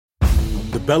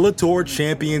Bellator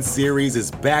Champion Series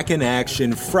is back in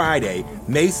action Friday,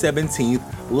 May 17th,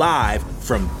 live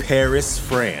from Paris,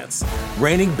 France.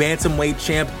 Reigning bantamweight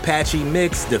champ Patchy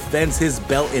Mix defends his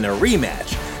belt in a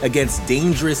rematch against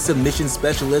dangerous submission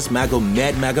specialist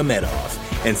Magomed Magomedov.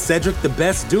 And Cedric the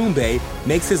Best Doumbé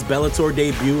makes his Bellator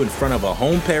debut in front of a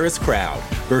home Paris crowd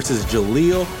versus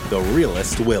Jaleel the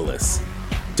Realist Willis.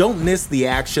 Don't miss the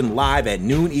action live at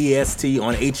noon EST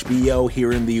on HBO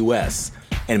here in the US.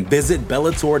 And visit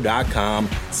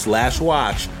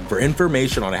Bellator.com/watch for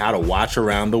information on how to watch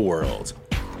around the world.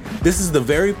 This is the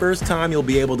very first time you'll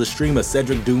be able to stream a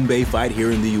Cedric Doumbé fight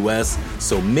here in the US,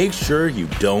 so make sure you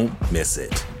don't miss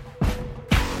it.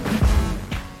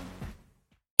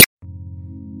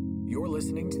 You're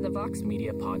listening to the Vox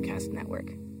Media Podcast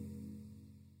Network.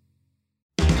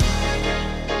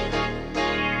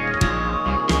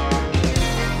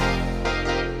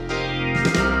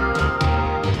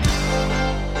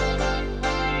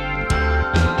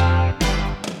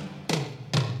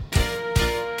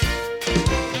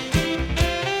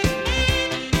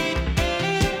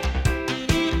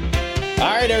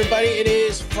 All right, everybody, it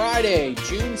is Friday,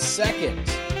 June 2nd,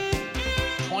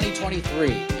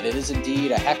 2023, and it is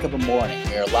indeed a heck of a morning.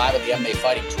 We are live at the MMA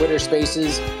Fighting Twitter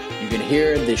Spaces. You can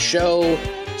hear the show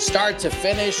start to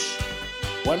finish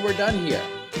when we're done here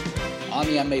on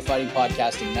the MMA Fighting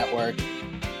Podcasting Network.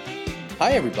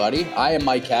 Hi, everybody. I am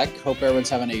Mike Heck. Hope everyone's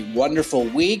having a wonderful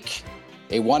week,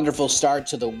 a wonderful start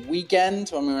to the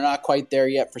weekend. I mean, we're not quite there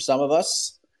yet for some of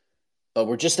us, but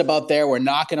we're just about there. We're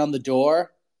knocking on the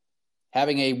door.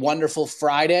 Having a wonderful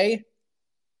Friday,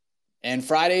 and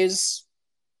Fridays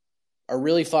are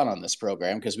really fun on this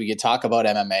program because we could talk about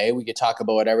MMA, we could talk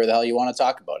about whatever the hell you want to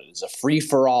talk about. It is a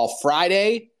free-for-all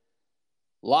Friday,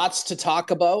 lots to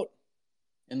talk about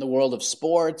in the world of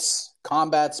sports,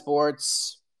 combat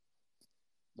sports,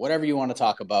 whatever you want to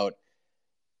talk about,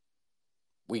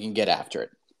 we can get after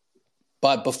it.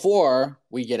 But before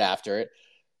we get after it,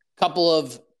 a couple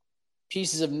of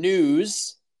pieces of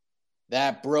news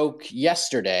that broke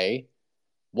yesterday,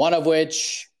 one of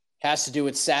which has to do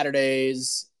with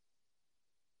Saturday's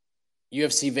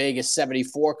UFC Vegas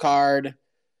 74 card.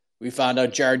 We found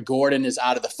out Jared Gordon is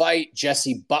out of the fight.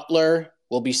 Jesse Butler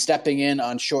will be stepping in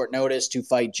on short notice to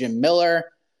fight Jim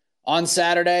Miller on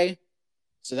Saturday.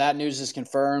 So that news is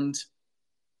confirmed.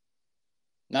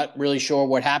 Not really sure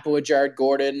what happened with Jared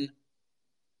Gordon,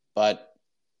 but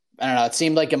I don't know. It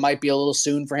seemed like it might be a little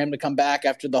soon for him to come back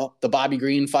after the Bobby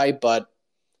Green fight, but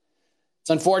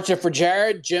it's unfortunate for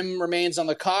Jared. Jim remains on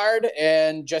the card,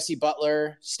 and Jesse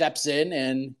Butler steps in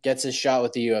and gets his shot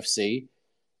with the UFC.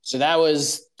 So that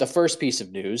was the first piece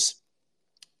of news.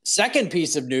 Second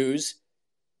piece of news,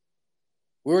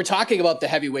 we were talking about the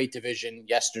heavyweight division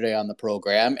yesterday on the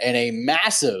program, and a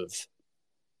massive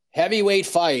heavyweight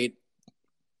fight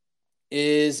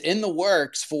is in the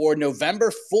works for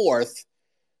November 4th,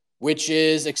 which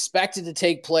is expected to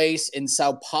take place in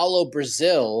Sao Paulo,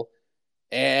 Brazil.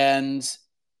 And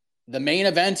the main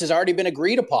event has already been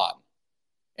agreed upon.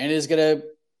 And it is going to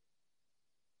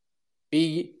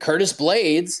be Curtis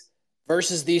Blaydes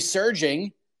versus the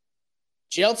surging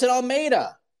Jailton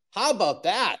Almeida. How about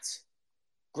that?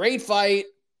 Great fight.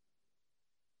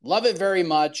 Love it very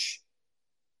much.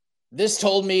 This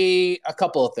told me a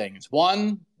couple of things.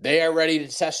 One, they are ready to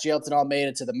test Jailton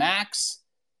Almeida to the max.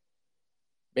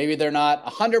 Maybe they're not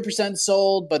 100%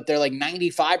 sold, but they're like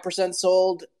 95%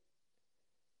 sold.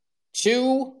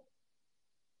 Two,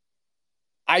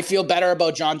 I feel better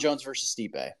about John Jones versus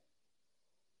Stipe.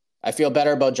 I feel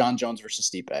better about John Jones versus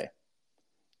Stipe.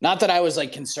 Not that I was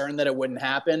like concerned that it wouldn't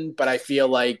happen, but I feel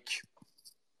like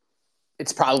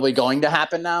it's probably going to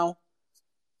happen now.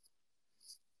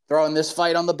 Throwing this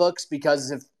fight on the books,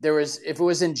 because if it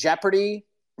was in jeopardy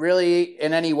really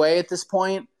in any way at this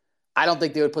point, I don't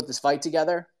think they would put this fight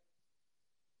together.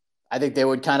 I think they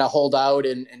would kind of hold out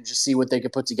and just see what they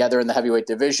could put together in the heavyweight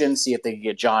division, see if they could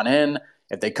get John in.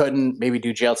 If they couldn't, maybe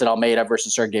do Jailton Almeida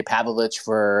versus Sergey Pavlovich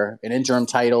for an interim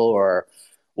title or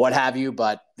what have you.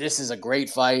 But this is a great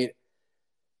fight.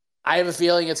 I have a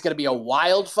feeling it's going to be a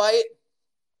wild fight,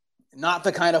 not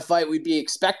the kind of fight we'd be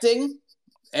expecting.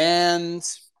 And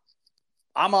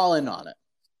I'm all in on it.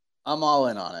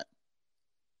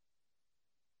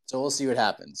 So we'll see what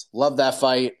happens. Love that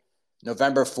fight.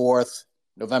 November 4th.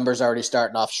 November's already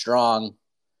starting off strong.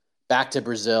 Back to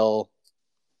Brazil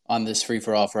on this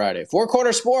free-for-all Friday. Four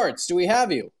Quarter Sports, do we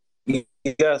have you?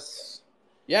 Yes.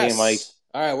 Yes. Hey, Mike.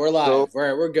 All right, we're live.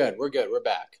 We're good. We're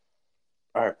back.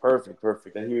 All right, perfect.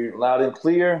 I hear you loud and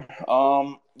clear.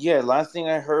 Last thing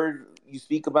I heard you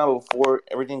speak about before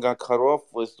everything got cut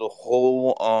off was the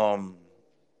whole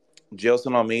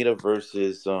Jailton Almeida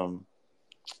versus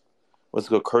what's it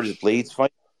called, Curtis Blaydes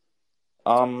fight.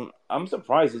 I'm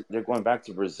surprised that they're going back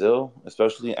to Brazil,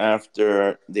 especially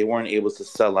after they weren't able to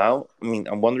sell out. I mean,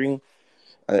 I'm wondering,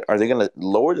 are they going to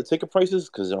lower the ticket prices?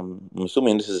 Because I'm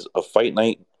assuming this is a fight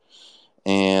night,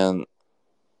 and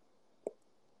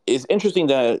it's interesting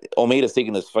that Almeida's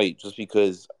taking this fight just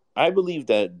because I believe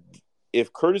that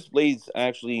if Curtis Blaydes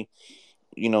actually,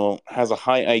 has a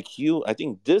high IQ, I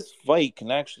think this fight can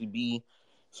actually be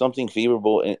something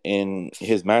favorable in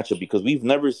his matchup because we've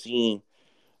never seen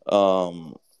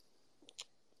um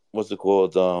what's it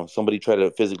called, somebody try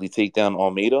to physically take down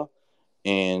Almeida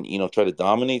and try to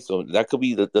dominate. So that could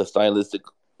be the stylistic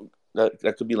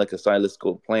that could be like a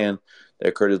stylistical plan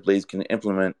that Curtis Blaydes can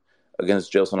implement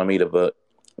against Jailton Almeida. But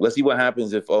let's see what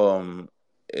happens if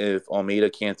Almeida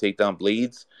can't take down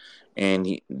Blaydes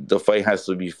and the fight has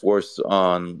to be forced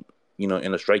on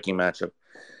in a striking matchup.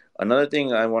 Another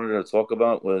thing I wanted to talk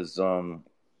about was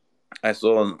I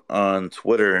saw on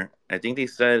Twitter. I think they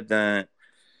said that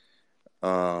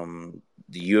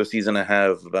the UFC is gonna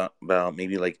have about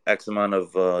maybe like X amount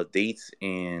of dates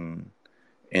in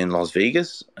Las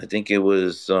Vegas. I think it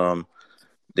was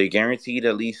they guaranteed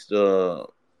at least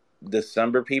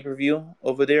December pay per view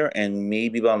over there, and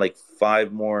maybe about like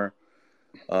 5 more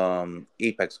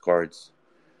Apex cards.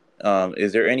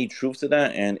 Is there any truth to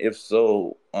that? And if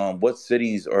so, what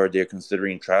cities are they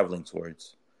considering traveling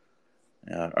towards?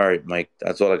 All right, Mike.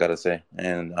 That's all I gotta say,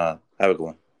 and have a good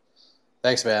one.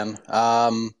 Thanks, man.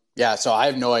 Yeah, so I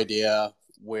have no idea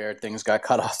where things got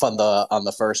cut off on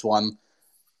the first one.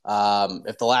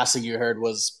 If the last thing you heard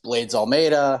was Blaydes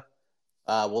Almeida,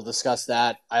 we'll discuss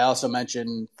that. I also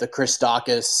mentioned the Chris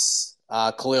Daukaus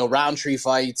Khalil Roundtree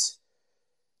fight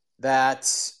that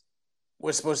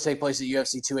was supposed to take place at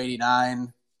UFC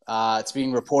 289. It's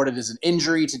being reported as an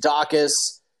injury to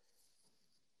Daukaus.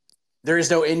 There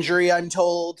is no injury, I'm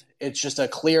told. It's just a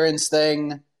clearance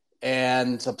thing.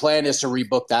 And the plan is to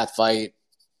rebook that fight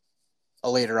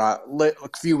a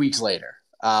few weeks later.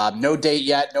 No date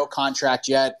yet, no contract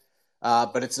yet,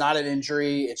 but it's not an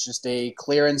injury. It's just a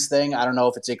clearance thing. I don't know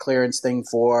if it's a clearance thing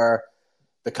for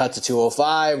the cut to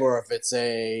 205 or if it's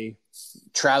a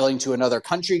traveling to another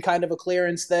country kind of a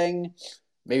clearance thing.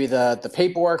 Maybe the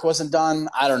paperwork wasn't done.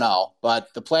 I don't know. But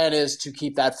the plan is to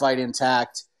keep that fight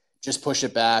intact, just push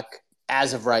it back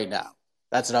as of right now.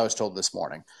 That's what I was told this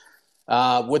morning.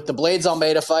 With the Blaydes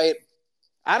Almeida fight,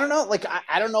 I don't know. Like,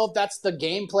 I don't know if that's the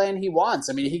game plan he wants.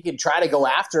 I mean, he could try to go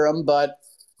after him, but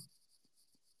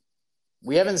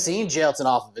we haven't seen Jailton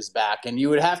off of his back. And you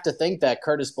would have to think that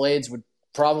Curtis Blaydes would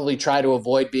probably try to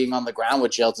avoid being on the ground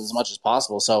with Jailton as much as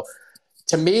possible. So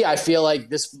to me, I feel like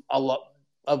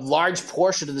a large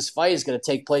portion of this fight is going to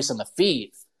take place on the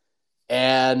feet.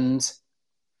 And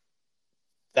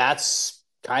that's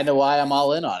kind of why I'm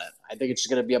all in on it. I think it's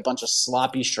just going to be a bunch of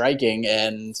sloppy striking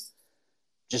and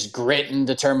just grit and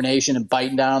determination and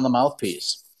biting down on the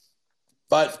mouthpiece.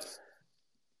 But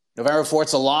November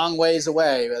 4th's a long ways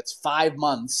away. That's 5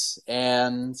 months.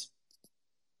 And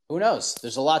who knows?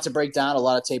 There's a lot to break down, a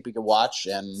lot of tape we can watch,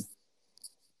 and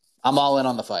I'm all in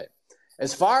on the fight.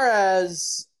 As far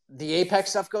as the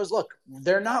Apex stuff goes, look,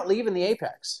 they're not leaving the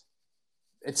Apex.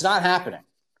 It's not happening.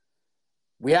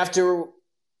 We have to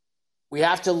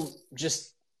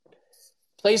just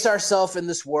place ourselves in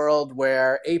this world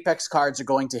where Apex cards are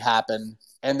going to happen,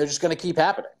 and they're just going to keep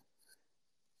happening.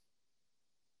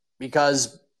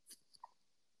 Because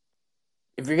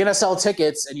if you're going to sell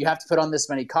tickets and you have to put on this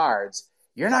many cards,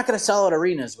 you're not going to sell at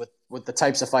arenas with the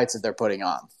types of fights that they're putting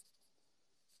on.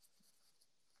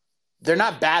 They're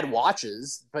not bad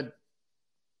watches, but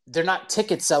they're not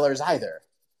ticket sellers either.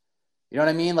 You know what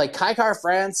I mean? Like Kai Kara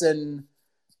France and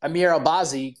Amir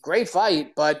Albazi, great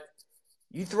fight, but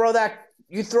you throw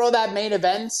that main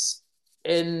event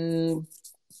in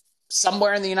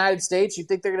somewhere in the United States, you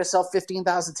think they're going to sell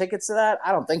 15,000 tickets to that?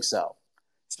 I don't think so.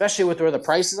 Especially with where the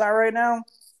prices are right now.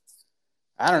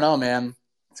 I don't know, man.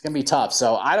 It's going to be tough.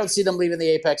 So I don't see them leaving the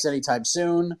Apex anytime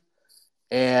soon.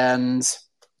 And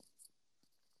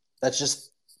that's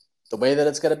just the way that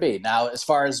it's going to be. Now, as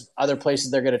far as other places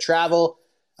they're going to travel,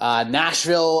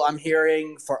 Nashville, I'm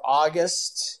hearing, for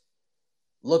August,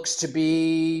 looks to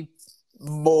be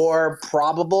more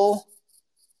probable.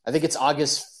 I think it's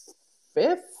August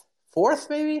 5th? 4th,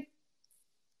 maybe?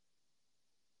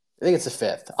 I think it's the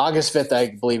 5th. August 5th,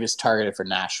 I believe, is targeted for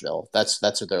Nashville. That's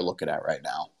what they're looking at right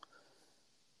now.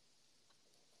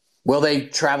 Will they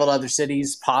travel to other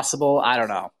cities? Possible. I don't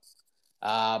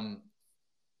know.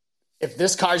 If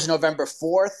this card's November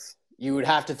 4th, you would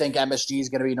have to think MSG is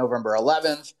going to be November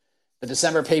 11th. The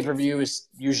December pay-per-view is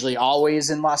usually always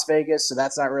in Las Vegas, so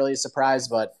that's not really a surprise.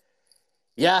 But,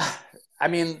 yeah, I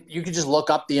mean, you could just look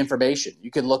up the information. You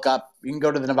can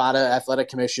go to the Nevada Athletic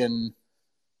Commission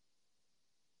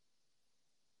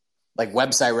like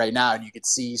website right now, and you could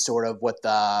see sort of what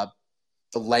the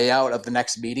layout of the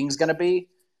next meeting is going to be.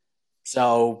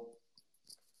 So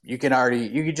you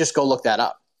could just go look that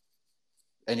up,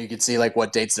 and you can see like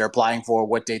what dates they're applying for,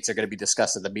 what dates are going to be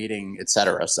discussed at the meeting,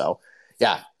 etc. So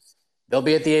yeah, they'll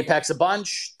be at the Apex a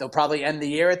bunch. They'll probably end the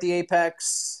year at the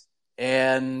Apex,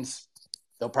 and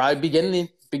they'll probably begin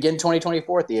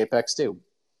 2024 at the Apex too.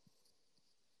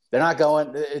 They're not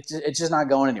going. It's just not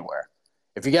going anywhere.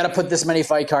 If you got to put this many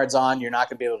fight cards on, you're not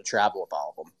going to be able to travel with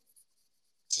all of them.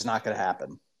 It's just not going to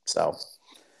happen. So,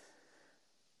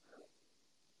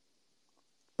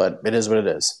 but it is what it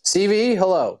is. CV,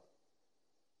 hello.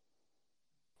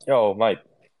 Yo, Mike.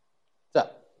 What's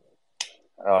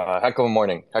up? Heck of a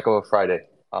morning. Heck of a Friday.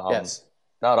 Yes.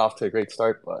 Not off to a great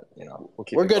start, but, we'll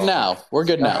keep We're it good going. now. We're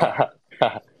good now.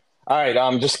 All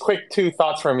right. Just quick 2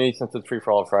 thoughts from me since it's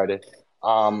free-for-all Friday.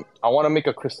 I want to make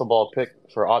a crystal ball pick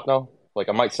for Otno. Like,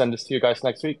 I might send this to you guys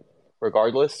next week,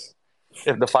 regardless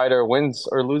if the fighter wins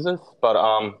or loses. But,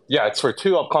 yeah, it's for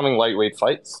 2 upcoming lightweight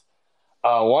fights.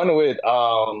 One with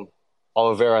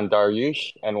Oliveira and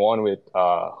Dariush, and one with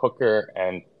Hooker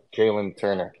and Jalen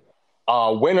Turner.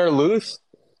 Win or lose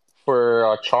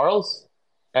for Charles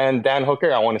and Dan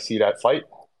Hooker, I want to see that fight.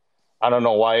 I don't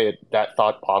know why that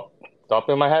thought popped up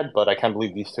in my head, but I can't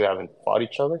believe these 2 haven't fought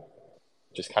each other.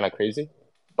 Just kind of crazy.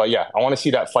 But yeah, I want to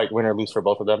see that fight, win or lose for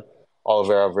both of them.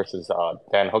 Oliveira versus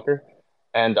Dan Hooker.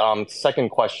 And second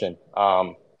question.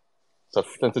 So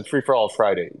since it's free for all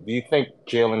Friday, do you think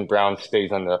Jaylen Brown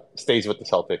stays with the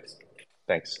Celtics?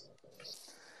 Thanks.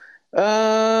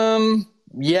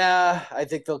 Yeah, I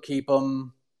think they'll keep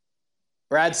him.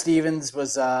 Brad Stevens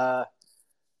was I'm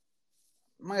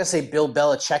not gonna say Bill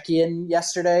Belichickian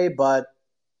yesterday, but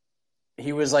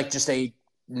he was like just a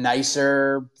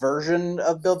nicer version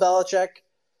of Bill Belichick.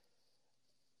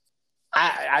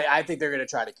 I think they're going to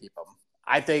try to keep him.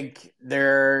 I think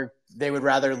they would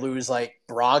rather lose like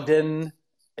Brogdon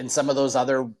and some of those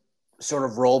other sort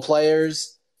of role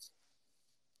players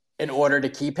in order to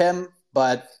keep him.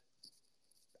 But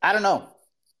I don't know.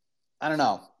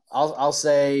 I'll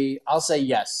say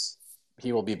yes,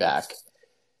 he will be back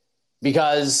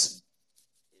because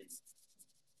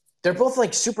they're both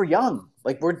like super young.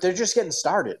 Like they're just getting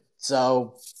started.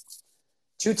 So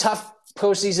 2 tough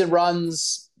postseason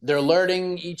runs. They're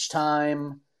learning each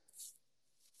time.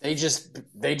 They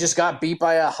just got beat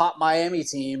by a hot Miami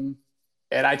team.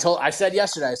 And I said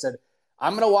yesterday,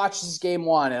 I'm going to watch this game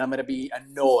 1 and I'm going to be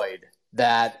annoyed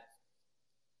that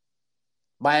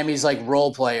Miami's like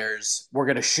role players were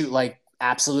going to shoot like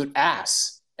absolute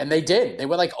ass. And they did. They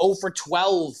went like 0 for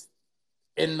 12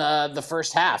 in the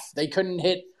first half. They couldn't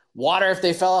hit water if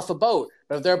they fell off a boat.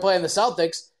 But if they're playing the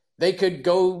Celtics, they could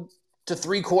go to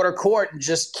 3/4 court and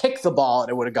just kick the ball and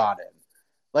it would have gone in.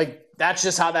 Like, that's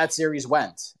just how that series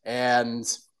went. And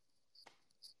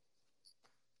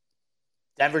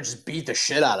Denver just beat the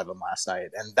shit out of them last night.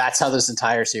 And that's how this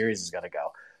entire series is going to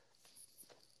go.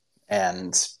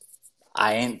 And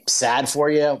I ain't sad for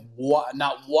you.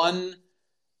 Not one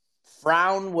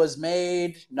frown was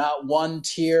made. Not one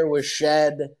tear was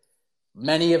shed.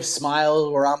 Many of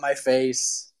smiles were on my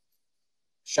face.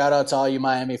 Shout out to all you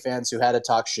Miami fans who had to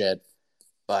talk shit.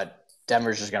 But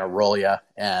Denver's just going to roll you,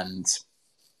 and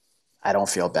I don't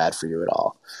feel bad for you at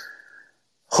all.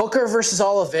 Hooker versus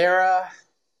Oliveira.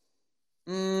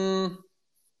 I mean,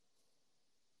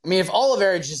 if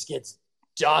Oliveira just gets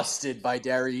dusted by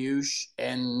Dariush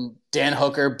and Dan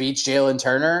Hooker beats Jalen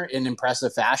Turner in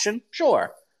impressive fashion,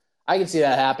 sure. I can see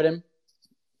that happening.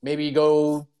 Maybe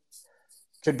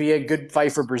could be a good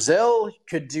fight for Brazil.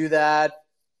 Could do that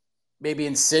maybe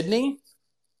in Sydney.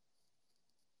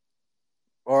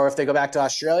 Or if they go back to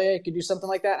Australia, it could do something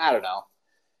like that. I don't know.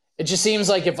 It just seems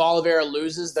like if Oliveira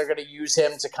loses, they're going to use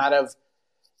him to kind of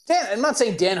I'm not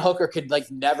saying Dan Hooker could like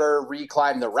never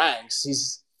reclimb the ranks.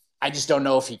 I just don't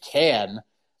know if he can.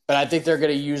 But I think they're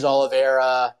going to use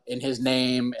Oliveira in his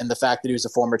name and the fact that he was a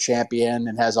former champion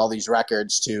and has all these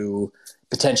records to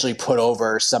potentially put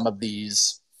over some of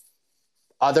these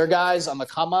other guys on the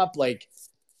come up. Like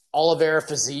Oliveira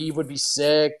Fiziev would be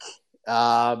sick.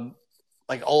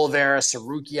 Like Oliveira,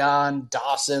 Sarukian,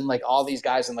 Dawson, like all these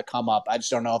guys in the come up. I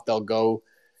just don't know if they'll go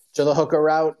to the Hooker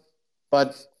route.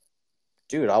 But,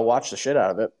 dude, I'll watch the shit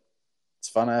out of it. It's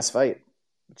a fun-ass fight.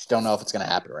 I just don't know if it's going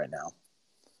to happen right now,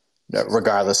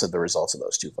 regardless of the results of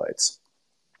those 2 fights.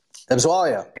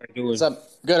 Ebswalia, what's up?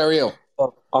 Good, how are you?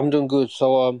 I'm doing good.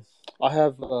 So I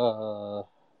have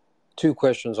 2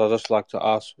 questions I'd just like to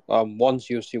ask. One's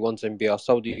UFC, one's NBA. I'll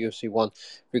start with the UFC one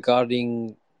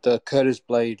regarding the Curtis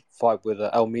Blade fight with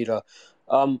Almeida.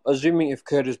 Assuming if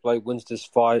Curtis Blade wins this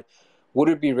fight, would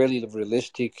it be really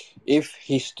realistic if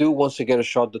he still wants to get a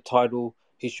shot at the title?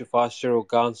 He should fight Cyril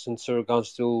Gane, since Cyril Gane's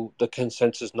still the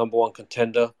consensus number one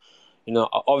contender.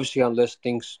 Obviously, unless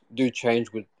things do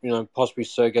change with, possibly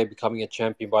Sergey becoming a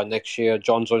champion by next year,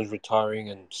 John Jones retiring,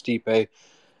 and Stipe.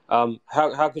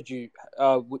 How could you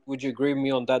would you agree with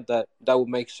me on that would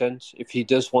make sense if he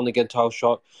does want to get a title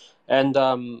shot?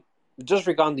 And just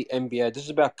regarding the NBA, this is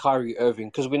about Kyrie Irving,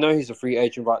 because we know he's a free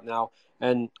agent right now,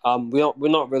 and we're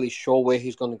not really sure where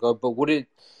he's going to go. But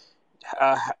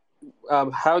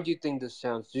how do you think this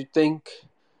sounds? Do you think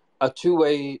a two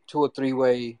or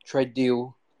three-way trade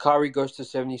deal? Kyrie goes to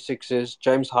 76ers.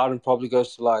 James Harden probably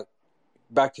goes to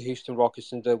back to Houston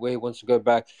Rockets, into where he wants to go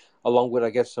back, along with,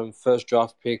 I guess, some first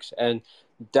draft picks. And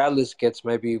Dallas gets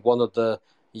maybe one of the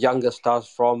younger stars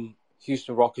from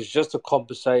Houston Rockets just to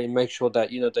compensate and make sure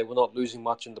that, they were not losing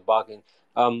much in the bargain.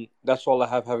 That's all I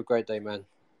have. Have a great day, man.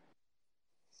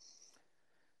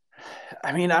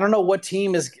 I mean, I don't know what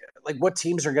teams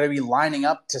are going to be lining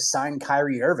up to sign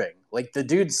Kyrie Irving. The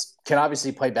dudes can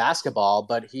obviously play basketball,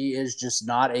 but he is just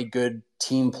not a good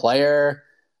team player.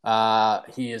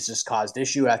 He has just caused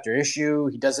issue after issue.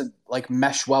 He doesn't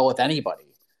mesh well with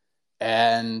anybody.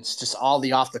 And it's just all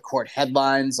the off the court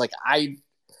headlines. I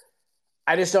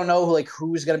just don't know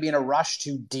who's going to be in a rush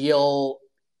to deal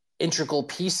integral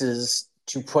pieces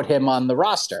to put him on the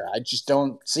roster. I just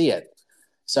don't see it.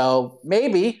 So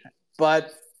maybe,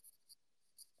 but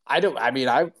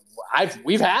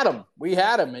we've had him. We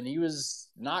had him, and he was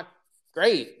not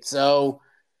great. So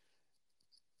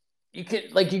you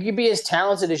could be as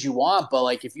talented as you want, but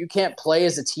if you can't play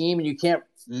as a team and you can't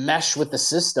mesh with the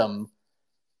system,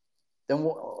 then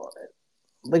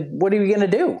what are you gonna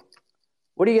do?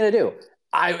 What are you gonna do?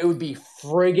 It would be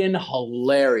friggin'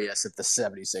 hilarious if the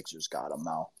 76ers got him,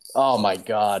 though. Oh my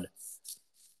god.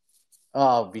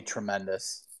 Oh, it'd be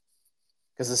tremendous.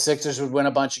 Because the Sixers would win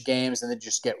a bunch of games and they'd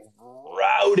just get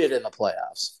routed in the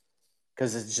playoffs.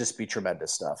 Because it'd just be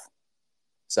tremendous stuff.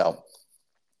 So,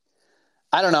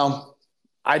 I don't know.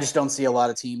 I just don't see a lot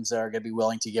of teams that are going to be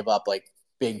willing to give up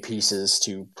big pieces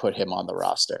to put him on the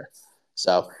roster.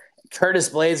 So, Curtis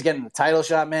Blaydes getting the title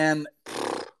shot, man.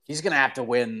 He's going to have to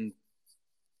win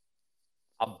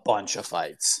a bunch of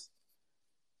fights.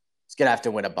 He's going to have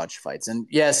to win a bunch of fights. And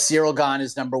yes, Cyril Gane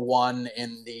is number one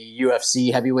in the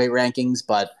UFC heavyweight rankings,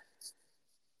 but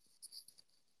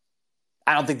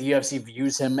I don't think the UFC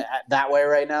views him that way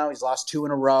right now. He's lost 2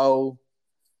 in a row,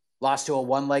 lost to a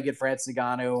one-legged Francis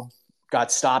Ngannou, got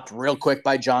stopped real quick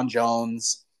by John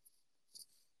Jones,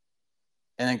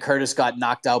 and then Curtis got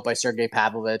knocked out by Sergey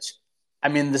Pavlovich. I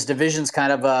mean, this division's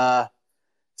kind of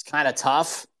it's kind of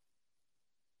tough.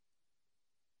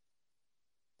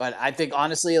 But I think,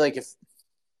 honestly, if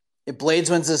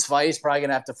Blaydes wins this fight, he's probably going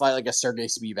to have to fight a Sergey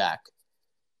Spivak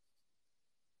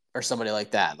or somebody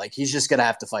like that. He's just going to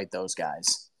have to fight those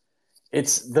guys.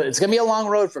 It's going to be a long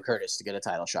road for Curtis to get a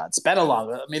title shot. It's been a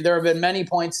long – I mean, there have been many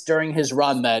points during his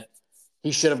run that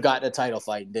he should have gotten a title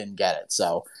fight and didn't get it.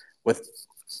 So, with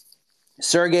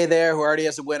Sergey there, who already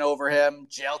has a win over him,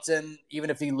 Jailton, even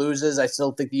if he loses, I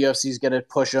still think the UFC is going to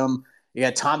push him. You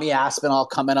got Tommy Aspinall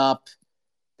coming up.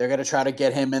 They're going to try to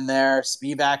get him in there.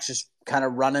 Spivak's just kind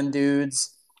of running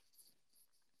dudes.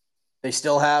 They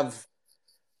still love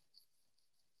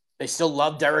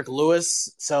Derek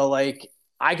Lewis. So, I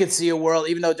could see a world,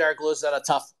 even though Derek Lewis is on a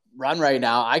tough run right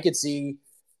now, I could see,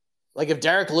 if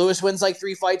Derek Lewis wins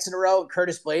 3 fights in a row,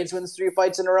 Curtis Blaydes wins 3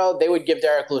 fights in a row, they would give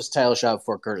Derek Lewis a title shot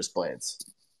for Curtis Blaydes.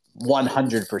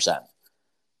 100%.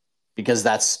 Because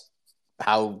that's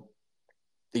how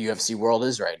the UFC world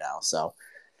is right now. So,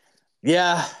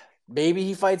 yeah, maybe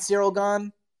he fights Cyril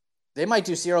Gane. They might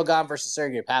do Cyril Gane versus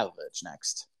Sergey Pavlovich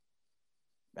next.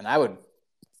 And I would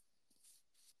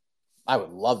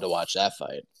love to watch that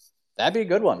fight. That'd be a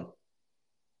good one.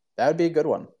 That would be a good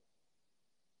one.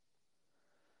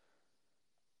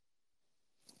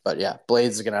 But yeah, Blaydes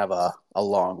is going to have a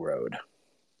long road.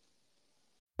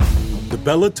 The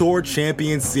Bellator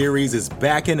Champion Series is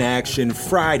back in action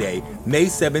Friday, May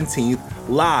 17th,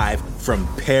 live from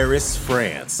Paris,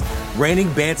 France. Reigning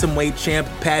bantamweight champ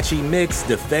Patchy Mix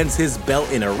defends his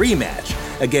belt in a rematch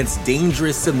against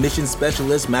dangerous submission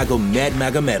specialist Magomed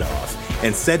Magomedov.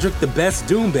 And Cedric the Best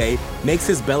Doumbé makes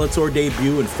his Bellator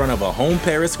debut in front of a home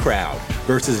Paris crowd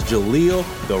versus Jaleel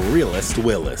the Realist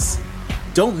Willis.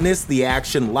 Don't miss the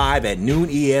action live at noon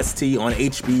EST on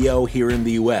HBO here in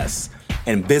the US.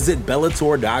 And visit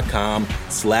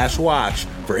Bellator.com/watch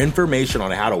for information on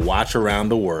how to watch around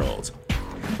the world.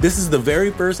 This is the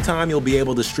very first time you'll be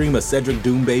able to stream a Cedric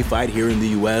Doumbé fight here in the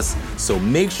US, so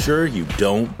make sure you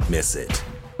don't miss it.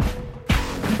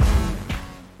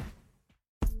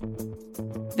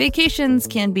 Vacations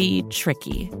can be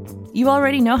tricky. You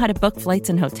already know how to book flights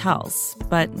and hotels,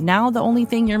 but now the only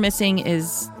thing you're missing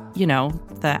is,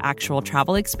 the actual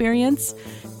travel experience.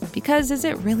 Because is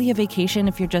it really a vacation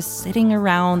if you're just sitting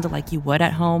around like you would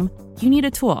at home? You need a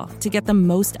tool to get the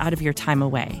most out of your time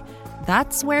away.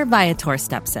 That's where Viator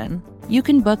steps in. You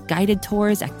can book guided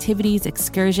tours, activities,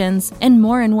 excursions, and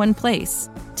more in one place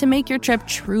to make your trip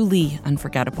truly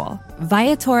unforgettable.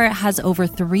 Viator has over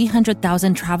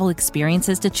 300,000 travel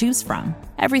experiences to choose from.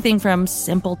 Everything from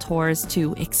simple tours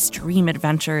to extreme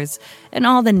adventures and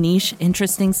all the niche,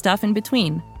 interesting stuff in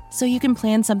between. So you can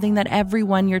plan something that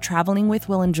everyone you're traveling with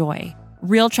will enjoy.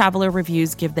 Real traveler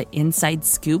reviews give the inside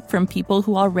scoop from people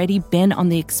who already been on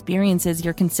the experiences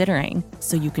you're considering,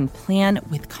 so you can plan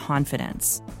with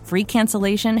confidence. Free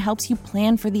cancellation helps you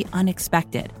plan for the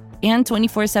unexpected. And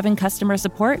 24/7 customer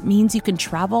support means you can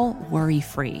travel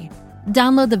worry-free.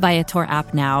 Download the Viator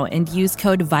app now and use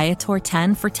code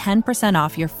Viator10 for 10%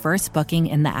 off your first booking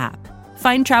in the app.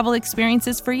 Find travel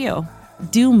experiences for you.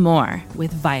 Do more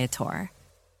with Viator.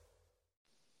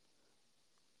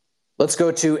 Let's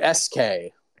go to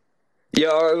SK.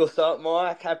 Yo, what's up,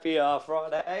 Mike? Happy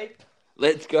Friday.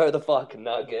 Let's go the fucking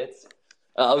Nuggets.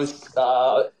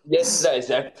 Yesterday's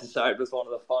episode was one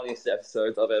of the funniest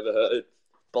episodes I've ever heard.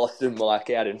 Boston Mike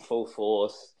out in full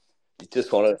force.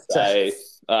 Just wanted to say,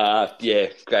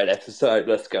 great episode.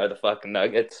 Let's go the fucking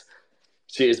Nuggets.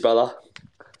 Cheers, brother.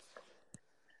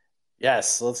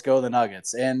 Yes, let's go the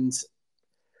Nuggets. And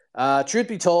truth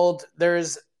be told,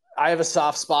 I have a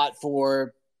soft spot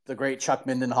for the great Chuck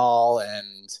Mindenhall,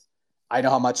 and I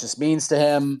know how much this means to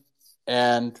him.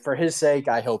 And for his sake,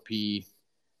 I hope he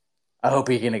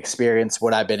can experience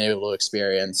what I've been able to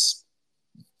experience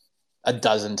a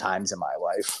dozen times in my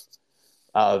life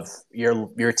of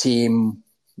your team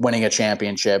winning a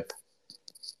championship.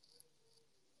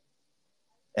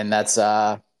 And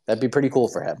that'd be pretty cool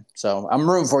for him. So I'm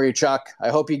rooting for you, Chuck. I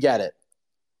hope you get it.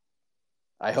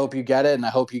 I hope you get it, and I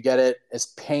hope you get it as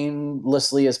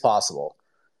painlessly as possible.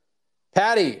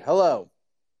 Patty, hello.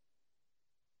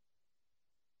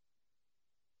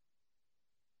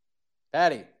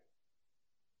 Patty.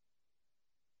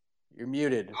 You're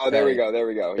muted. Oh, there we go.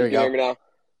 You can hear me now?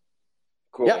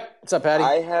 Cool. Yep. What's up, Patty?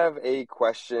 I have a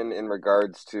question in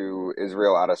regards to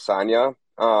Israel Adesanya.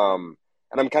 And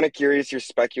I'm kind of curious your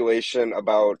speculation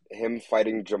about him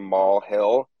fighting Jamal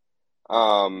Hill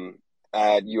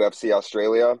at UFC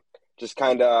Australia. Just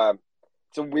kind of,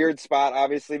 it's a weird spot,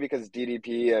 obviously, because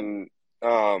DDP and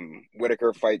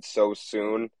Whitaker fight so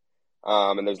soon,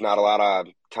 and there's not a lot of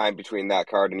time between that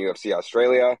card and UFC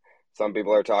Australia. Some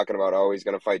people are talking about, he's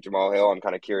going to fight Jamal Hill. I'm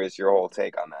kind of curious your whole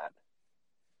take on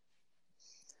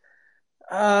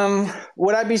that.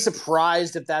 Would I be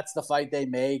surprised if that's the fight they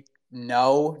make?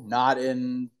 No, not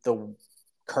in the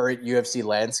current UFC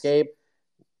landscape.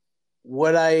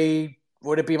 Would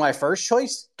it be my first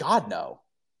choice? God, no.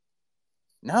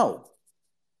 No.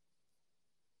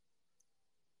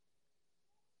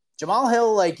 Jamal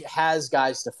Hill has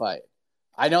guys to fight.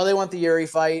 I know they want the Yuri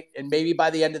fight, and maybe by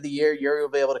the end of the year, Yuri will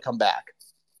be able to come back.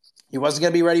 He wasn't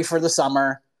going to be ready for the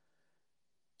summer.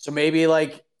 So maybe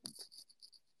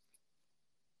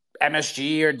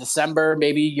MSG or December,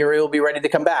 maybe Yuri will be ready to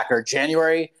come back. Or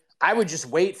January. I would just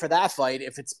wait for that fight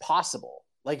if it's possible.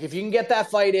 If you can get that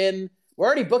fight in, we're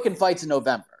already booking fights in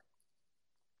November.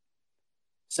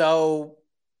 So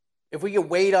if we could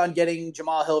wait on getting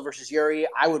Jamal Hill versus Yuri,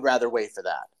 I would rather wait for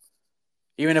that.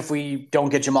 Even if we don't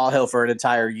get Jamal Hill for an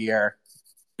entire year,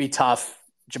 be tough.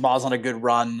 Jamal's on a good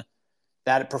run.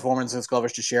 That performance against Glover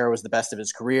Teixeira was the best of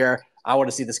his career. I want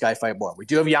to see this guy fight more. We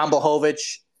do have Jan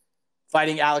Blachowicz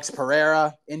fighting Alex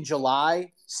Pereira in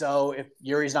July. So if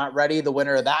Yuri's not ready, the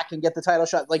winner of that can get the title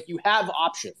shot. You have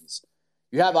options.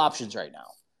 You have options right now.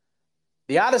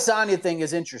 The Adesanya thing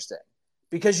is interesting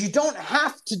because you don't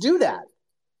have to do that.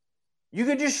 You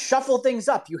can just shuffle things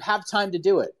up. You have time to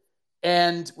do it.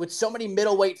 And with so many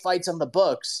middleweight fights on the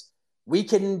books, we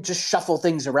can just shuffle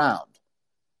things around.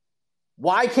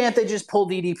 Why can't they just pull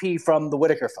DDP from the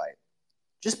Whitaker fight?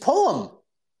 Just pull him.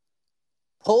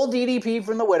 Pull DDP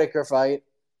from the Whitaker fight.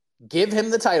 Give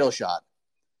him the title shot.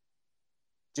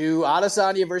 Do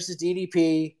Adesanya versus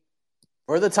DDP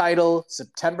for the title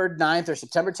September 9th or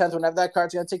September 10th, whenever that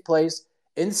card's going to take place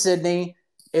in Sydney.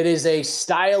 It is a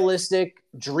stylistic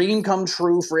dream come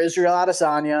true for Israel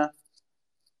Adesanya.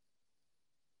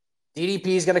 DDP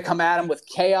is going to come at him with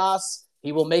chaos.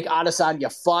 He will make Adesanya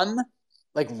fun,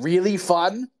 really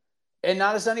fun. And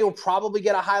Adesanya will probably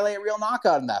get a highlight reel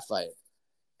knockout in that fight.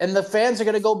 And the fans are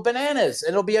going to go bananas.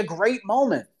 And it'll be a great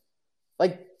moment.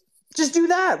 Like, just do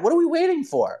that. What are we waiting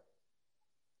for?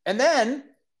 And then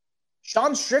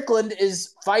Sean Strickland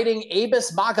is fighting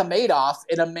Abus Magomedov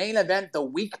in a main event the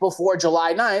week before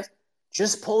July 9th.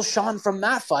 Just pull Sean from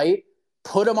that fight,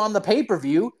 put him on the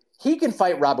pay-per-view. He can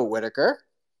fight Robert Whittaker.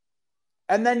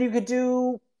 And then you could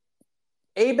do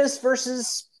Abus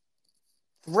versus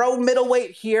throw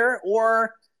middleweight here,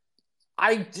 or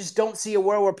I just don't see a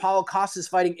world where Paulo Costa is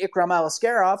fighting Ikram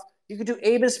Alaskarov. You could do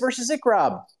Abus versus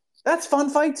Ikram. That's a fun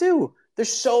fight too.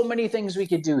 There's so many things we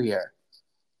could do here.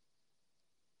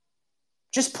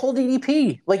 Just pull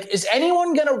DDP. Like, is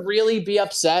anyone going to really be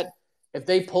upset if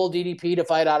they pull DDP to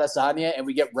fight Adesanya and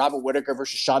we get Robert Whittaker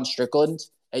versus Sean Strickland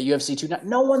at UFC 2?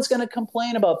 No one's going to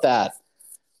complain about that.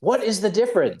 What is the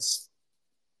difference?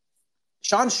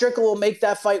 Sean Strickland will make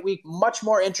that fight week much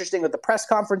more interesting with the press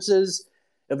conferences.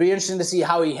 It'll be interesting to see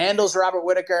how he handles Robert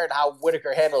Whittaker and how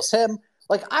Whittaker handles him.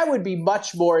 Like, I would be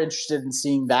much more interested in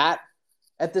seeing that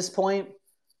at this point,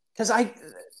 because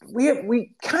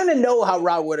we kind of know how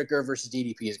Robert Whittaker versus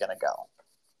DDP is going to go.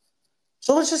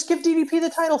 So let's just give DDP the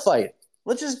title fight.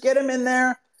 Let's just get him in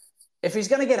there. If he's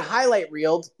going to get highlight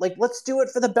reeled, like, let's do it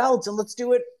for the belt, and let's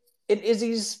do it in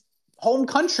Izzy's home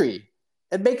country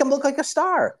and make him look like a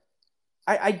star.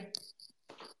 I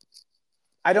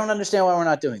don't understand why we're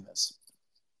not doing this.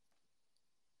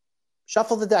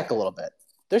 Shuffle the deck a little bit.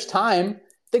 There's time.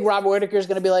 I think Robert Whittaker is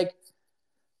going to be like,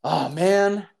 oh,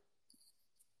 man,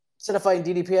 instead of fighting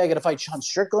DDP, I got to fight Sean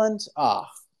Strickland.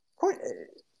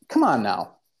 Come on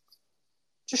now.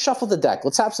 Just shuffle the deck.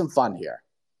 Let's have some fun here.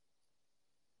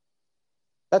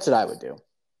 That's what I would do.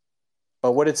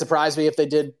 But would it surprise me if they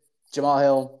did Jamal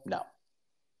Hill? No.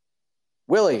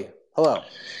 Willie, hello.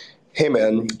 Hey,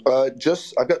 man. I've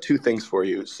got two things for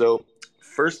you. So,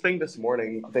 first thing this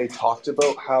morning, they talked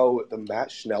about how the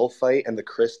Matt Schnell fight and the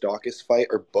Chris Daukaus fight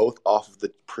are both off of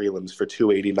the prelims for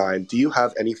 289. Do you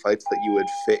have any fights that you would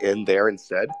fit in there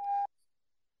instead?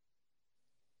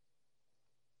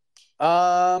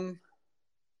 Well,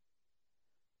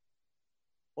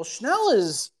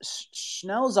 Schnell's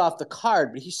off the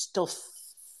card, but he's still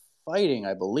fighting,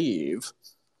 I believe.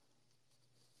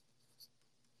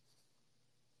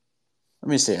 Let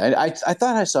me see. I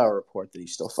thought I saw a report that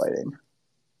he's still fighting.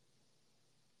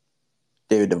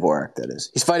 David Dvorak, that is.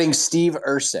 He's fighting Steve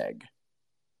Erceg.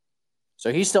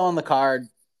 So he's still on the card.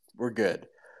 We're good.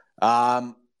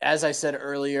 As I said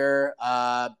earlier,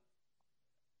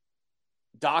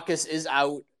 Daukaus is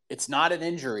out. It's not an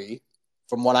injury,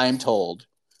 from what I am told.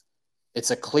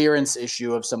 It's a clearance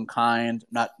issue of some kind.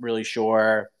 Not really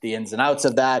sure the ins and outs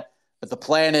of that. But the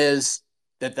plan is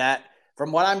that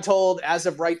from what I'm told, as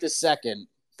of right this second,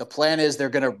 the plan is they're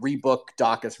going to rebook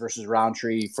Daukaus versus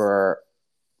Roundtree for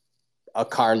a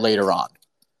card later on,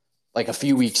 like a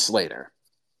few weeks later.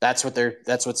 That's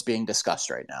what's being discussed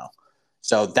right now.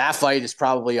 So that fight is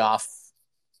probably off,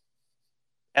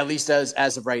 at least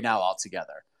as of right now,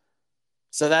 altogether.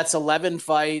 So that's 11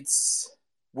 fights.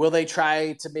 Will they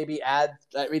try to maybe add?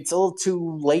 I mean, it's a little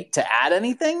too late to add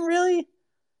anything, really.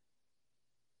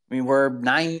 I mean,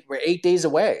 we're 8 days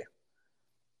away.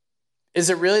 Is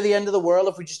it really the end of the world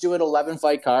if we just do an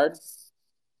 11-fight card?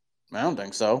 I don't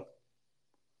think so.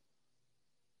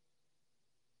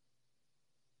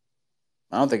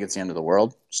 I don't think it's the end of the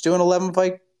world. Just do an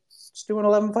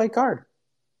 11-fight card.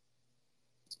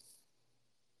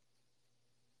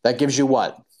 That gives you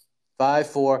what? 5,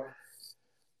 4.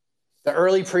 The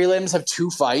early prelims have 2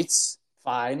 fights.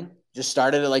 Fine. Just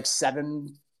start it at like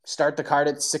 7. Start the card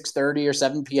at 6:30 or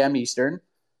 7 p.m. Eastern.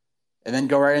 And then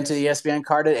go right into the ESPN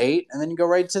card at 8. And then you go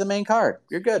right to the main card.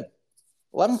 You're good.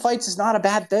 11 fights is not a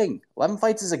bad thing. 11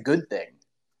 fights is a good thing.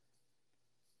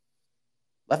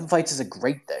 11 fights is a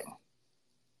great thing.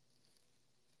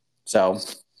 So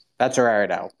that's where we're at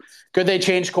now. Could they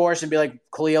change course and be like,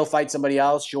 Khalil fight somebody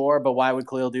else? Sure, but why would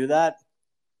Khalil do that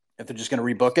if they're just going to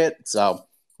rebook it? So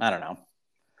I don't know.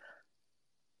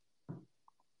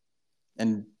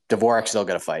 And Dvorak's still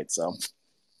going to fight, so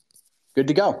good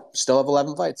to go. Still have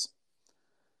 11 fights.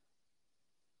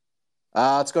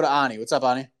 Let's go to Ani. What's up,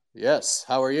 Ani? Yes.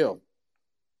 How are you?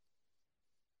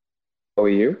 How are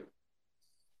you?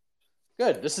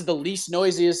 Good. This is the least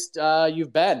noisiest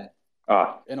you've been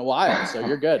in a while, so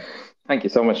you're good. Thank you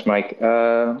so much, Mike.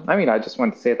 I just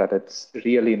want to say that it's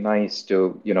really nice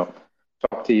to,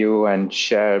 talk to you and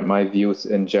share my views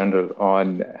in general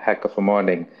on Heck of a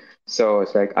Morning. So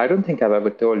it's like, I don't think I've ever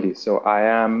told you. So I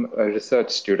am a research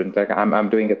student. Like I'm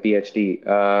doing a PhD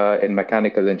in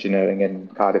mechanical engineering in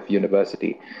Cardiff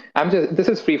University. This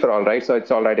is free for all, right? So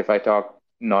it's all right if I talk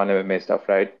non-MMA stuff,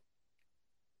 right?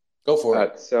 Go for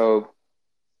it. So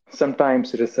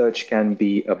sometimes research can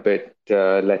be a bit,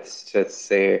 let's just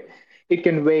say, it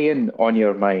can weigh in on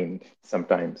your mind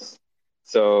sometimes.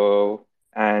 So,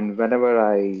 and whenever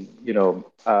I,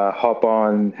 hop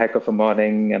on Heck of a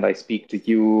Morning and I speak to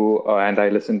you and I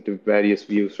listen to various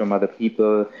views from other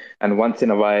people, and once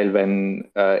in a while when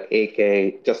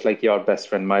AK, just like your best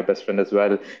friend, my best friend as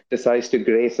well, decides to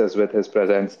grace us with his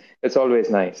presence, it's always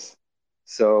nice.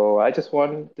 So I just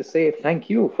want to say thank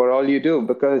you for all you do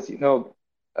because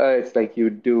it's like you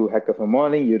do Heck of a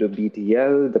Morning, you do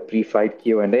BTL, the pre-fight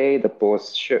Q&A, the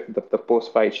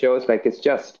post-fight shows. Like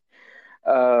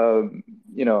um,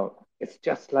 it's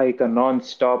just like a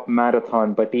non-stop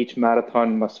marathon, but each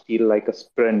marathon must feel like a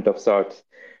sprint of sorts.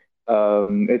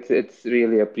 It's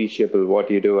really appreciable what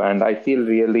you do, and I feel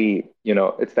really,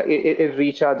 it's like it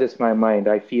recharges my mind.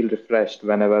 I feel refreshed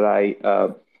whenever I,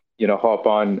 hop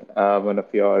on one of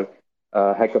your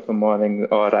Heck of a Morning,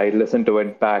 or I listen to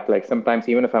it back. Like sometimes,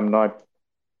 even if I'm not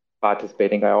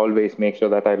participating, I always make sure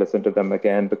that I listen to them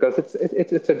again because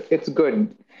it's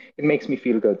good. It makes me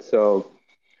feel good. So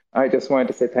I just wanted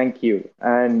to say thank you.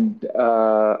 And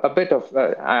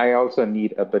I also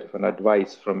need a bit of an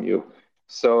advice from you.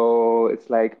 So it's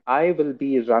like I will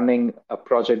be running a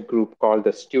project group called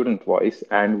the Student Voice.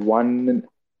 And one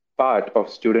part of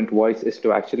Student Voice is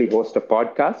to actually host a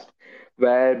podcast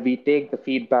where we take the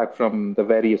feedback from the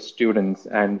various students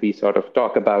and we sort of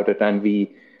talk about it. And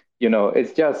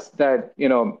it's just that,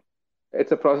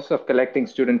 it's a process of collecting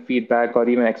student feedback or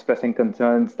even expressing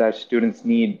concerns that students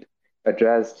need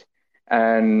addressed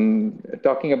and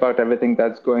talking about everything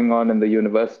that's going on in the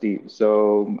university.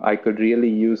 So I could really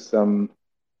use some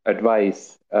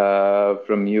advice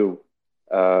from you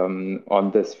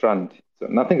on this front. So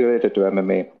nothing related to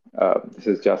MMA. This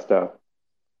is just a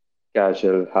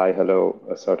casual hi, hello,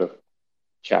 a sort of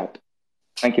chat.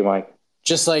 Thank you, Mike.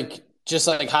 Just like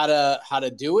how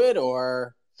to do it,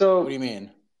 or So what do you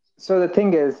mean? So the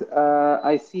thing is,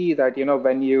 I see that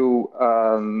when you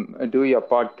do your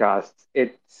podcasts,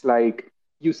 it's like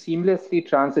you seamlessly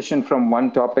transition from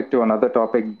one topic to another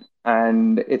topic,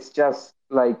 and it's just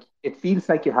like it feels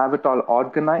like you have it all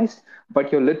organized,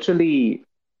 but you're literally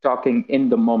talking in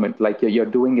the moment, like you're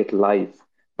doing it live.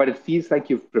 But it feels like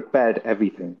you've prepared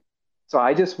everything. So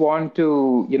I just want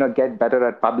to get better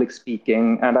at public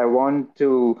speaking, and I want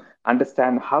to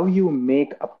understand how you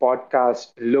make a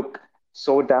podcast look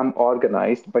so damn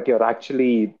organized, but you're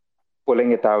actually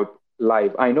pulling it out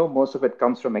live. I know most of it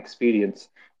comes from experience,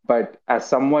 but as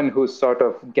someone who's sort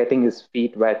of getting his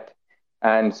feet wet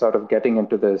and sort of getting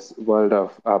into this world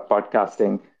of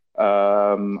podcasting,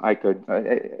 I could,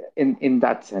 in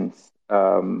that sense,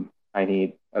 I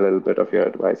need a little bit of your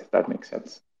advice, if that makes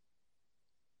sense.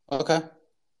 Okay.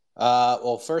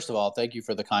 Well, first of all, thank you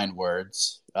for the kind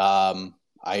words.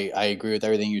 I agree with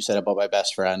everything you said about my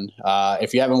best friend.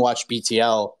 If you haven't watched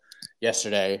BTL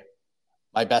yesterday,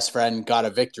 my best friend got a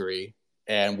victory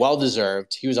and well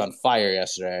deserved. He was on fire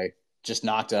yesterday, just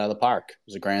knocked it out of the park. It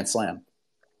was a grand slam.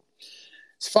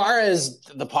 As far as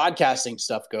the podcasting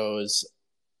stuff goes,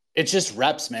 it's just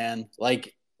reps, man.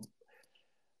 Like,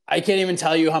 I can't even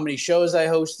tell you how many shows I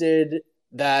hosted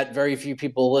that very few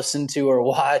people listened to or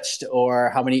watched, or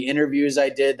how many interviews I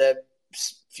did that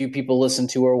few people listened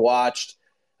to or watched.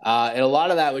 And a lot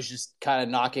of that was just kind of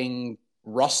knocking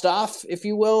rust off, if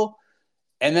you will.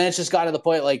 And then it's just got to the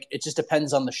point, like, it just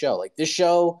depends on the show. Like this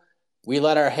show, we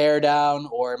let our hair down,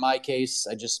 or in my case,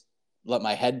 I just let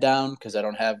my head down because I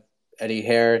don't have any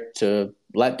hair to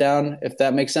let down, if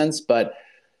that makes sense. But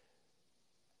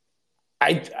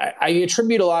I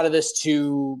attribute a lot of this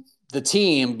to the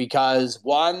team because,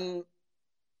 one,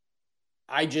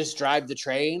 I just drive the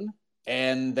train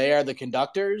and they are the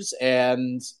conductors,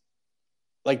 and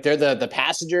like they're the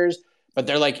passengers, but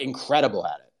they're like incredible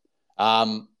at it.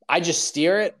 I just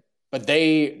steer it, but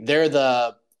they're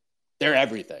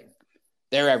everything.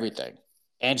 They're everything.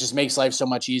 And it just makes life so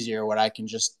much easier when I can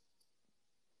just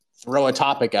throw a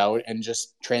topic out and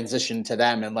just transition to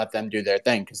them and let them do their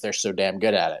thing because they're so damn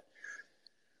good at it.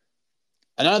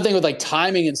 Another thing with like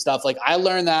timing and stuff, like I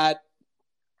learned that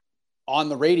on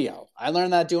the radio. I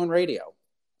learned that doing radio.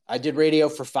 I did radio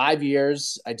for 5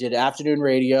 years. I did afternoon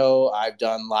radio. I've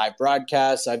done live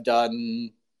broadcasts. I've done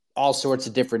all sorts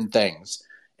of different things.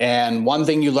 And one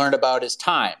thing you learn about is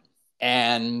time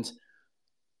and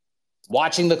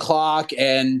watching the clock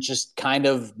and just kind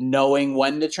of knowing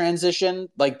when to transition.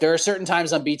 Like there are certain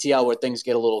times on BTL where things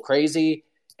get a little crazy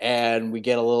and we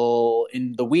get a little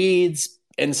in the weeds.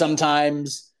 And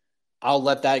sometimes I'll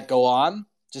let that go on,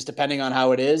 just depending on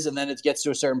how it is. And then it gets to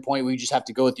a certain point where you just have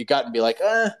to go with your gut and be like,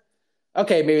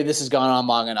 okay, maybe this has gone on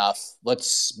long enough.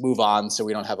 Let's move on so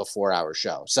we don't have a 4-hour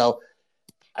show. So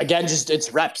again,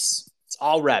 it's reps. It's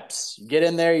all reps. You get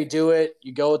in there, you do it,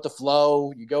 you go with the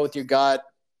flow, you go with your gut,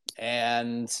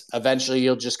 and eventually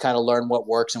you'll just kind of learn what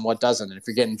works and what doesn't. And if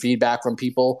you're getting feedback from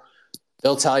people,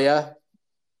 they'll tell you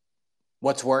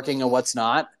what's working and what's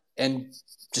not, and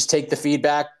just take the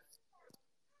feedback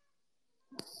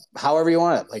however you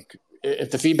want it. Like,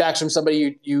 if the feedback's from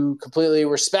somebody you completely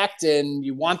respect and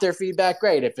you want their feedback,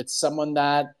 great. If it's someone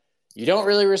that you don't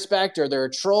really respect or they're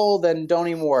a troll, then don't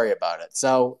even worry about it.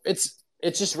 So it's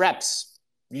just reps.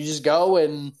 You just go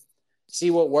and see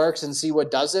what works and see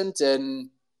what doesn't. And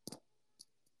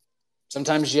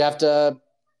sometimes you have to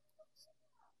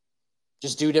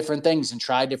just do different things and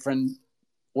try different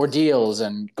ordeals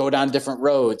and go down different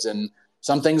roads. And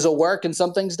some things will work and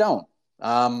some things don't.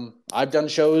 I've done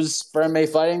shows for MMA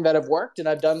fighting that have worked, and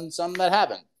I've done some that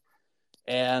haven't.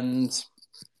 And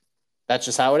that's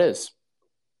just how it is.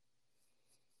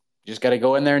 You just got to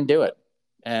go in there and do it.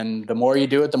 And the more you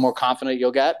do it, the more confident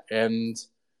you'll get. And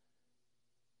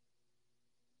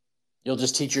you'll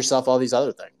just teach yourself all these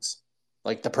other things,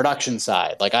 like the production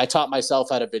side. Like, I taught myself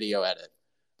how to video edit.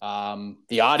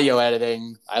 The audio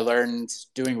editing, I learned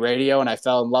doing radio, and I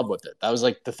fell in love with it. That was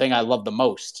like the thing I loved the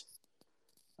most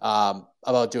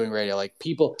about doing radio. Like,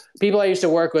 people I used to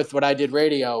work with when I did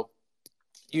radio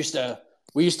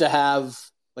we used to have,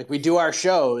 like, we do our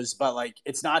shows, but like,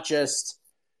 it's not just,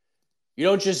 you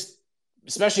don't just,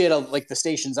 especially at like the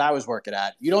stations I was working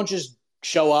at, you don't just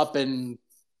show up and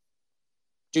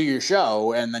do your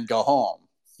show and then go home.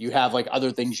 You have like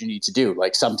other things you need to do.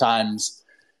 Like, sometimes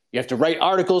you have to write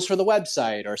articles for the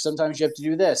website, or sometimes you have to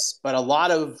do this. But a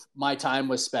lot of my time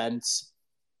was spent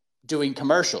doing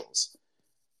commercials.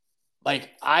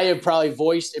 Like, I have probably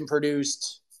voiced and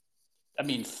produced,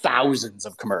 thousands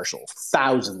of commercials,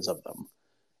 thousands of them.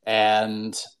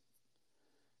 And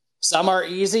some are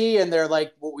easy, and they're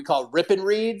like what we call rip and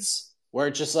reads, where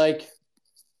it's just like,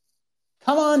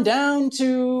 come on down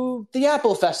to the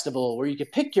Apple Festival where you can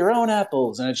pick your own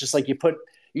apples. And it's just like, you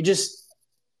just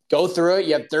go through it.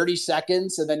 You have 30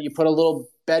 seconds, and then you put a little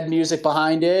bed music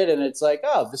behind it. And it's like,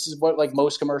 oh, this is what like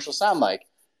most commercials sound like.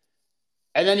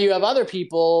 And then you have other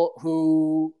people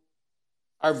who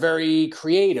are very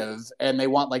creative, and they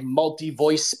want like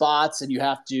multi-voice spots, and you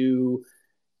have to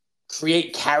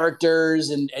create characters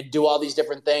and do all these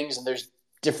different things. And there's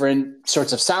different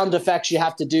sorts of sound effects you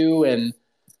have to do.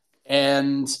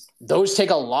 And those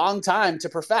take a long time to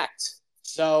perfect.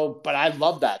 So, but I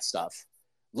love that stuff.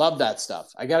 Love that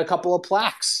stuff. I got a couple of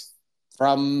plaques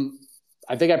from,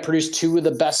 I think I produced 2 of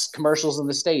the best commercials in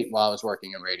the state while I was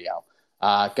working in radio.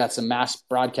 Got some Mass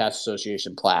Broadcast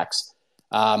Association plaques.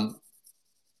 And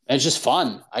it's just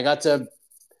fun. I got to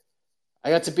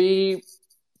be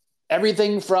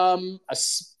everything from a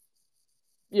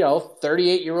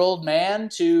 38-year-old man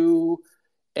to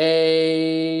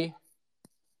a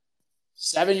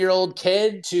 7-year-old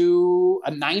kid to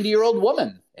a 90-year-old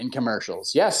woman in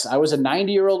commercials. Yes, I was a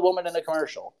 90-year-old woman in a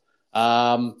commercial.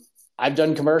 I've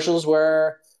done commercials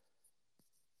where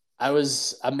I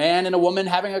was a man and a woman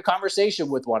having a conversation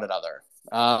with one another.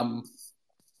 I've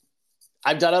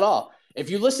done it all. If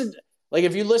you listen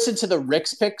to the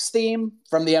Rick's Picks theme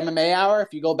from the MMA Hour,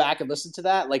 if you go back and listen to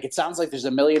that, like, it sounds like there's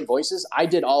a million voices. I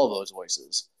did all of those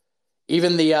voices.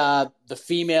 Even the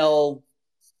female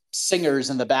singers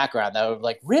in the background that were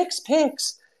like, Rick's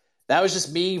Picks. That was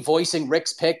just me voicing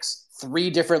Rick's Picks 3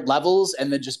 different levels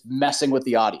and then just messing with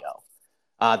the audio.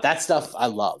 That stuff I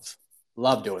love.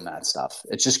 Love doing that stuff.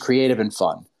 It's just creative and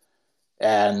fun.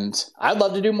 And I'd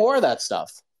love to do more of that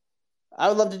stuff. I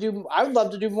would love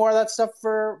to do more of that stuff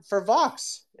for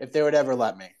Vox if they would ever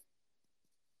let me.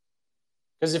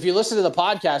 Because if you listen to the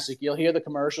podcast, like, you'll hear the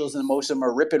commercials, and most of them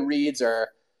are rip and reads, or,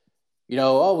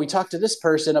 oh, we talked to this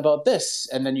person about this,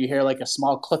 and then you hear like a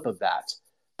small clip of that.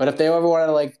 But if they ever want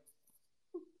to like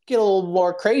get a little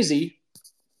more crazy,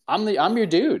 I'm your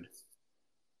dude.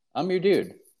 I'm your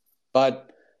dude. But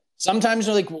sometimes,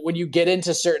 like, when you get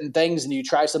into certain things and you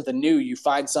try something new, you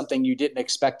find something you didn't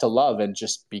expect to love and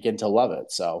just begin to love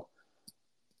it. So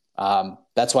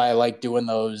that's why I like doing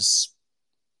those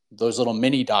little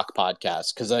mini doc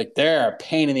podcasts, because like, they're a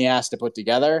pain in the ass to put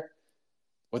together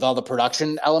with all the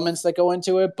production elements that go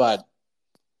into it. But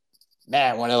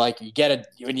man, when you get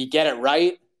it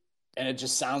right and it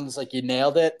just sounds like you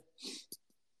nailed it,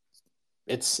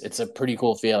 it's a pretty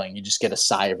cool feeling. You just get a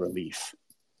sigh of relief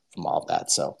from all of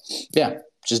that. So yeah,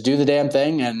 just do the damn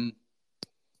thing and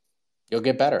you'll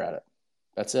get better at it.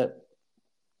 That's it.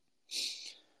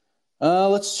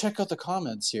 Let's check out the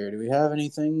comments here. Do we have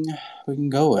anything we can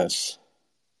go with?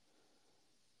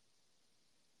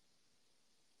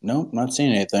 Nope, not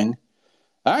seeing anything.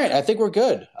 All right, I think we're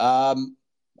good. I'm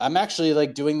actually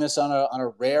like doing this on a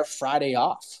rare Friday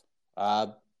off.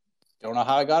 Don't know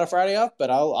how I got a Friday off, but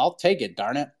I'll take it,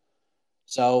 darn it.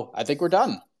 So I think we're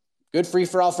done. Good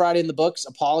free-for-all Friday in the books.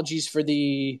 Apologies for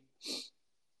the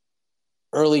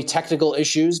early technical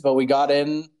issues, but we got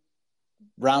in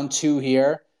round 2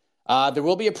 here. There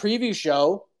will be a preview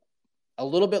show a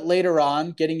little bit later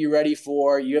on, getting you ready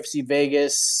for UFC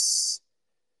Vegas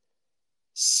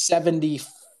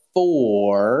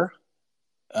 74.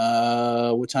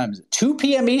 What time is it? 2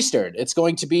 p.m. Eastern. It's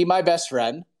going to be my best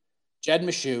friend, Jed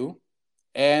Meshew,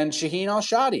 and Shaheen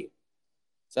Al-Shadi.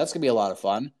 So that's going to be a lot of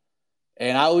fun.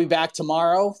 And I will be back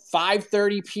tomorrow,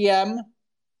 5:30 p.m.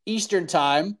 Eastern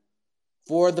time,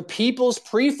 for the People's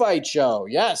Pre-Fight Show.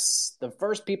 Yes, the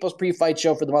first People's Pre-Fight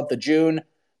Show for the month of June.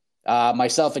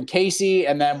 Myself and Casey,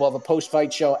 and then we'll have a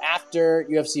post-fight show after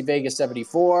UFC Vegas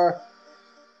 74.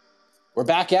 We're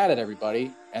back at it,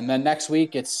 everybody. And then next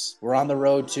week, we're on the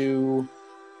road to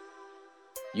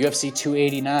UFC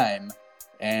 289,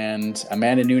 and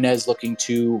Amanda Nunes looking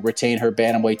to retain her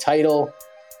bantamweight title.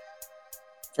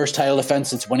 First title defense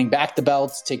since winning back the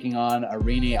belts, taking on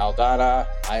Irene Aldana.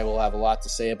 I will have a lot to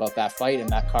say about that fight and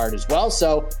that card as well.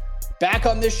 So back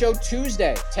on this show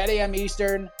Tuesday, 10 a.m.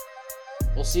 Eastern.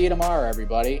 We'll see you tomorrow,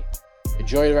 everybody.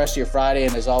 Enjoy the rest of your Friday,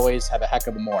 and as always, have a heck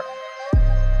of a morning.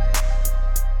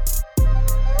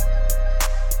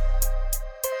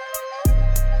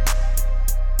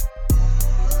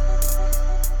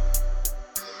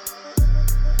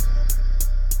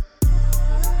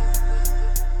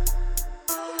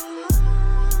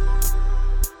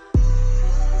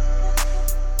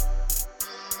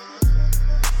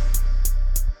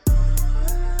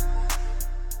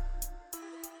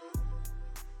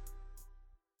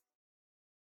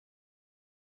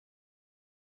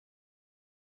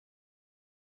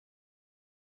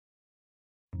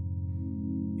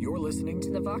 You're listening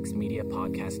to the Vox Media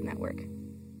Podcast Network.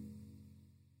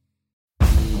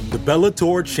 The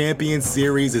Bellator Champions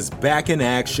Series is back in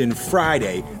action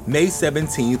Friday, May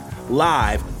 17th,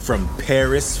 live from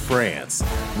Paris, France.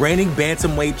 Reigning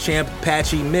bantamweight champ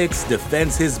Patchy Mix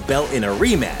defends his belt in a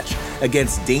rematch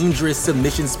against dangerous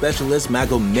submission specialist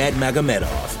Magomed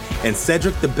Magomedov. And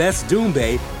Cedric the Best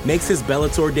Doumbé makes his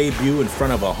Bellator debut in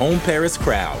front of a home Paris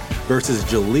crowd versus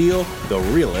Jaleel the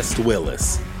Realist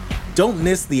Willis. Don't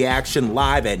miss the action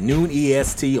live at noon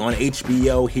EST on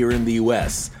HBO here in the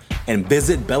US. And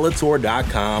visit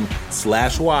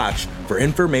Bellator.com/watch for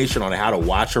information on how to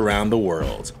watch around the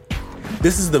world.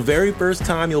 This is the very first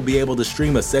time you'll be able to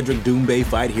stream a Cedric Doumbé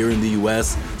fight here in the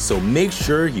US, so make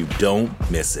sure you don't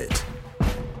miss it.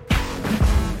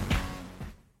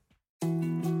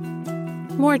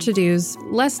 More to-dos,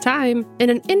 less time,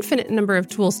 and an infinite number of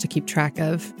tools to keep track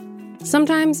of.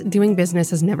 Sometimes doing business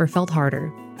has never felt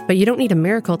harder. But you don't need a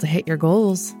miracle to hit your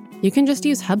goals. You can just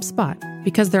use HubSpot,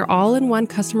 because their all-in-one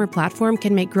customer platform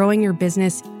can make growing your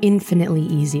business infinitely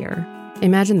easier.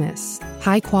 Imagine this: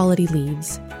 high-quality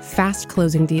leads, fast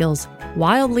closing deals,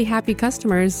 wildly happy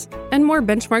customers, and more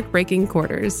benchmark-breaking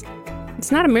quarters.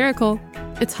 It's not a miracle,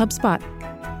 it's HubSpot.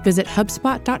 Visit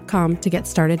HubSpot.com to get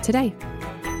started today.